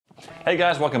Hey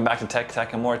guys, welcome back to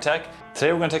Tech and More Tech.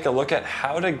 Today we're going to take a look at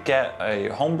how to get a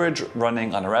Homebridge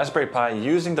running on a Raspberry Pi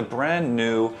using the brand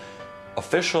new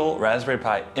official Raspberry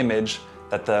Pi image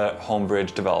that the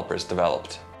Homebridge developers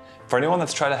developed. For anyone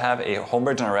that's tried to have a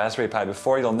Homebridge on a Raspberry Pi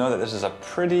before, you'll know that this is a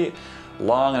pretty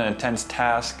long and intense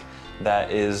task that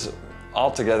is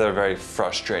altogether very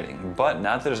frustrating. But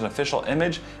now that there's an official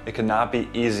image, it could not be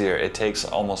easier. It takes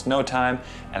almost no time,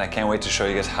 and I can't wait to show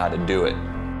you guys how to do it.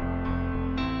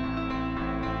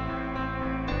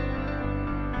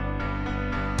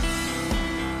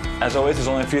 As always, there's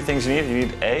only a few things you need. You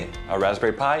need a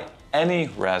Raspberry Pi, any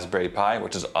Raspberry Pi,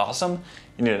 which is awesome.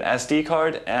 You need an SD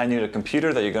card, and you need a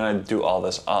computer that you're gonna do all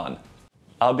this on.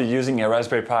 I'll be using a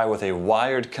Raspberry Pi with a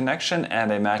wired connection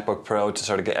and a MacBook Pro to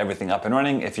sort of get everything up and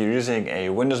running. If you're using a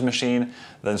Windows machine,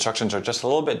 the instructions are just a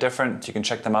little bit different. You can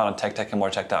check them out on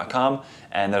techandmoretech.com,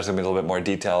 and there's gonna be a little bit more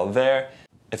detail there.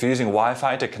 If you're using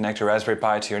Wi-Fi to connect your Raspberry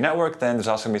Pi to your network, then there's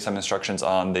also going to be some instructions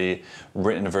on the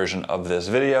written version of this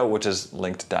video, which is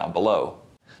linked down below.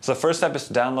 So the first step is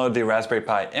to download the Raspberry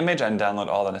Pi image and download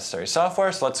all the necessary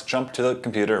software. So let's jump to the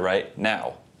computer right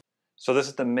now. So this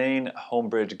is the main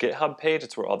Homebridge GitHub page.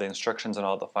 It's where all the instructions and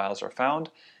all the files are found.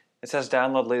 It says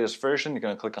download latest version. You're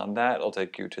going to click on that. It'll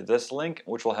take you to this link,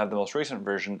 which will have the most recent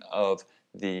version of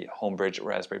the Homebridge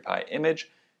Raspberry Pi image.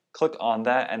 Click on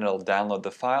that and it'll download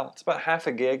the file. It's about half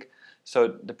a gig, so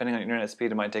depending on your internet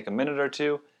speed, it might take a minute or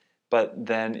two, but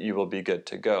then you will be good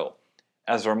to go.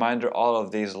 As a reminder, all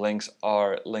of these links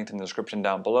are linked in the description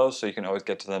down below, so you can always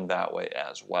get to them that way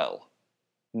as well.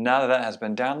 Now that that has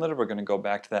been downloaded, we're going to go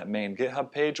back to that main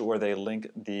GitHub page where they link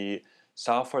the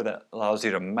software that allows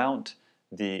you to mount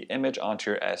the image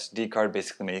onto your SD card,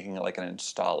 basically making it like an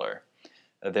installer.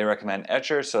 They recommend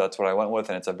Etcher, so that's what I went with,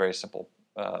 and it's a very simple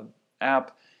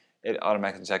app. It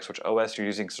automatically detects which OS you're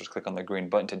using, so just click on the green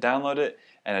button to download it,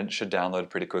 and it should download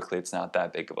pretty quickly. It's not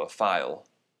that big of a file.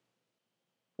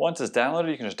 Once it's downloaded,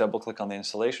 you can just double click on the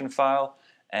installation file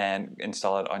and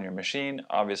install it on your machine.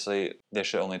 Obviously, this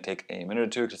should only take a minute or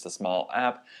two because it's a small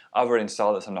app. I've already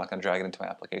installed it, so I'm not going to drag it into my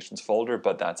applications folder,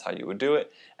 but that's how you would do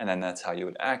it, and then that's how you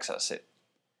would access it.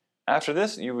 After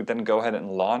this, you would then go ahead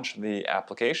and launch the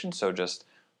application, so just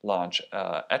launch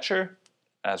Etcher,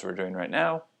 as we're doing right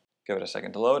now. Give it a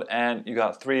second to load, and you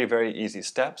got three very easy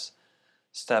steps.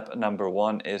 Step number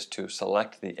one is to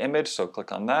select the image, so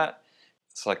click on that.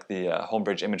 Select the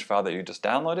Homebridge image file that you just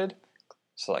downloaded.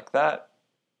 Select that.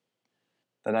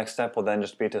 The next step will then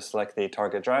just be to select the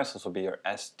target drive, so this will be your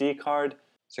SD card.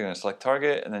 So you're going to select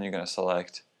target, and then you're going to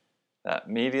select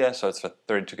that media, so it's a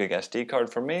 32 gig SD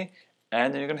card for me,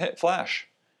 and then you're going to hit flash.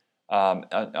 On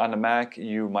a Mac,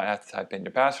 you might have to type in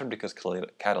your password because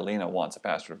Catalina wants a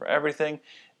password for everything.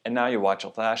 And now you watch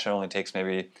it flash. It only takes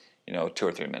maybe 2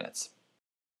 or 3 minutes.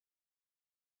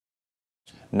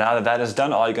 Now that that is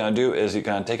done, all you're going to do is you're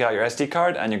going to take out your SD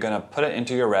card and you're going to put it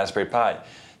into your Raspberry Pi.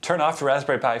 Turn off the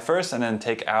Raspberry Pi first and then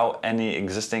take out any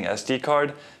existing SD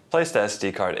card. Place the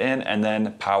SD card in and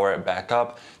then power it back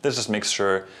up. This just makes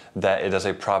sure that it does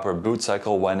a proper boot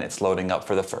cycle when it's loading up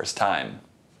for the first time.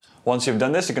 Once you've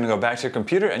done this, you're going to go back to your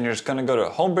computer and you're just going to go to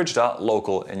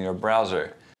homebridge.local in your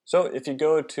browser. So if you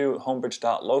go to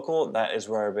homebridge.local, that is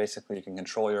where basically you can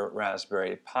control your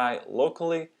Raspberry Pi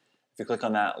locally. If you click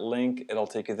on that link, it'll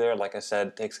take you there. Like I said,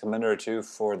 it takes a minute or two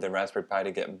for the Raspberry Pi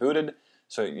to get booted.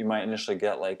 So you might initially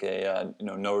get like a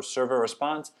no server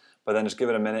response, but then just give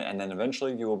it a minute and then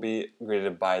eventually you will be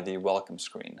greeted by the welcome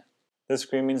screen. This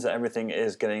screen means that everything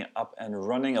is getting up and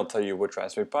running. It'll tell you which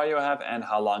Raspberry Pi you have and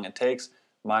how long it takes.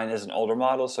 Mine is an older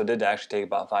model, so it did actually take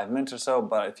about 5 minutes or so,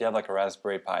 but if you have like a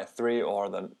Raspberry Pi 3 or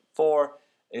the 4,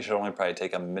 it should only probably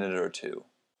take a minute or two.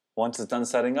 Once it's done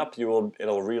setting up,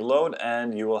 it'll reload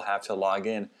and you will have to log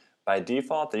in. By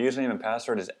default, the username and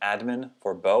password is admin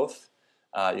for both.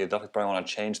 You definitely probably want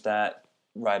to change that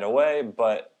right away,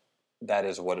 but that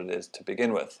is what it is to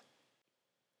begin with.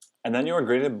 And then you are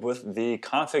greeted with the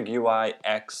Config UI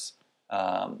X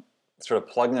sort of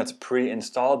plugin that's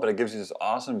pre-installed, but it gives you this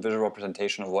awesome visual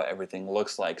representation of what everything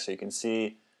looks like. So you can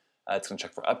see it's going to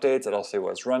check for updates. It'll say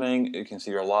what's running. You can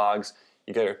see your logs.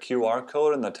 You get your QR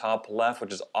code in the top left,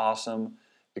 which is awesome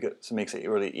because it makes it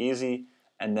really easy.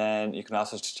 And then you can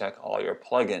also check all your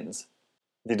plugins.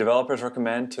 The developers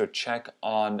recommend to check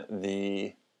on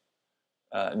the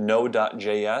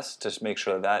Node.js to make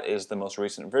sure that is the most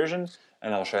recent version,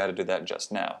 and I'll show you how to do that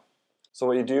just now. So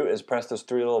what you do is press those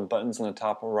three little buttons in the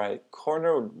top right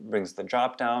corner, brings the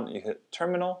drop down, you hit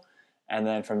terminal, and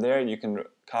then from there you can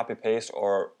copy paste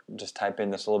or just type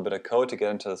in this little bit of code to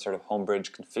get into the sort of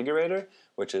Homebridge configurator,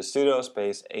 which is sudo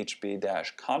space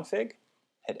hb-config,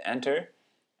 hit enter,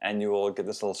 and you will get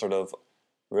this little sort of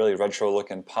really retro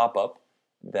looking pop-up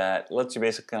that lets you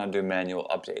basically kind of do manual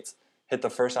updates. Hit the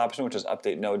first option, which is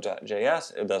update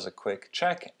node.js. It does a quick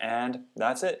check, and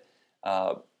that's it.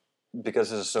 Because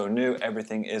this is so new,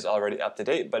 everything is already up to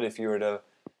date. But if you were to,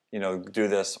 do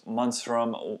this months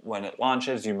from when it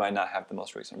launches, you might not have the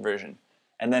most recent version.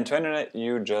 And then to enter it,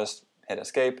 you just hit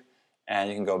escape, and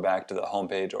you can go back to the home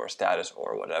page or status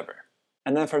or whatever.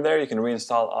 And then from there, you can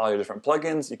reinstall all your different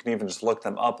plugins. You can even just look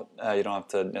them up. You don't have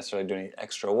to necessarily do any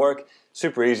extra work.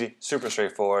 Super easy, super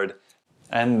straightforward.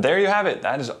 And there you have it.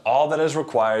 That is all that is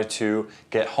required to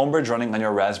get Homebridge running on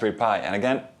your Raspberry Pi. And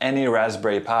again, any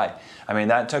Raspberry Pi. I mean,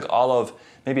 that took all of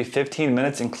maybe 15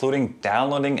 minutes, including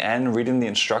downloading and reading the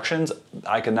instructions.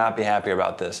 I could not be happier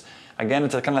about this. Again,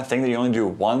 it's the kind of thing that you only do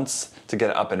once to get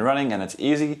it up and running, and it's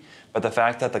easy. But the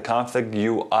fact that the config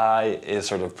UI is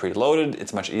sort of preloaded,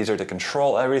 it's much easier to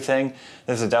control everything.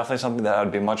 This is definitely something that I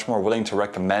would be much more willing to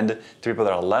recommend to people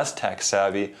that are less tech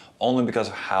savvy, only because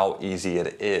of how easy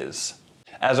it is.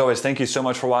 As always, thank you so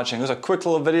much for watching. It was a quick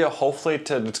little video, hopefully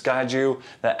to just guide you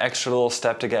that extra little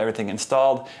step to get everything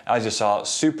installed. As you saw,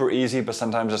 super easy, but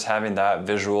sometimes just having that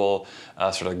visual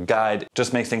sort of guide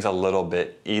just makes things a little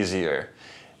bit easier.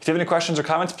 If you have any questions or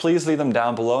comments, please leave them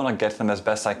down below and I'll get to them as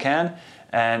best I can.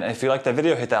 And if you liked the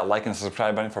video, hit that like and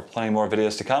subscribe button for plenty more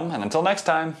videos to come. And until next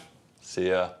time, see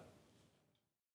ya.